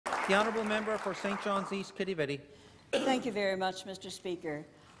The honourable member for St. John's East-Quidi Vidi. Thank you very much, Mr. Speaker.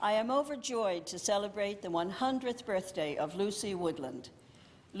 I am overjoyed to celebrate the 100th birthday of Lucy Woodland.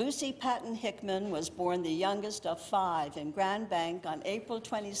 Lucy Patton Hickman was born the youngest of 5 in Grand Bank on April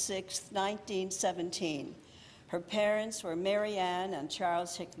 26, 1917. Her parents were Mary Ann and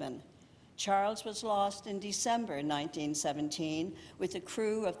Charles Hickman. Charles was lost in December 1917 with the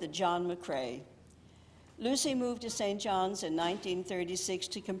crew of the John McCrae. Lucy moved to St. John's in 1936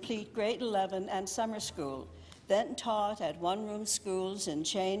 to complete grade 11 and summer school, then taught at one-room schools in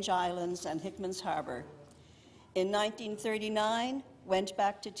Change Islands and Hickman's Harbour. In 1939, went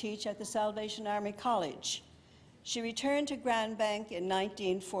back to teach at the Salvation Army College. She returned to Grand Bank in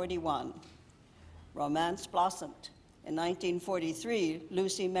 1941. Romance blossomed. In 1943,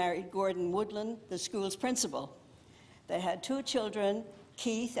 Lucy married Gordon Woodland, the school's principal. They had 2 children,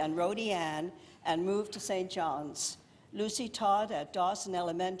 Keith and Rhodey Ann, and moved to St. John's. Lucy taught at Dawson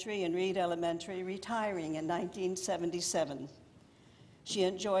Elementary and Reed Elementary, retiring in 1977. She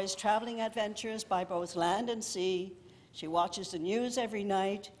enjoys traveling adventures by both land and sea. She watches the news every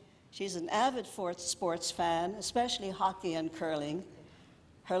night. She's an avid sports fan, especially hockey and curling.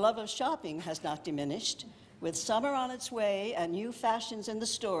 Her love of shopping has not diminished. With summer on its way and new fashions in the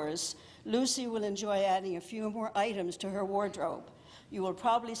stores, Lucy will enjoy adding a few more items to her wardrobe. You will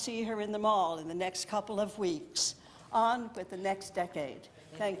probably see her in the mall in the next couple of weeks. On with the next decade.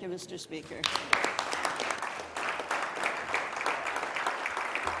 Thank you, Mr. Speaker.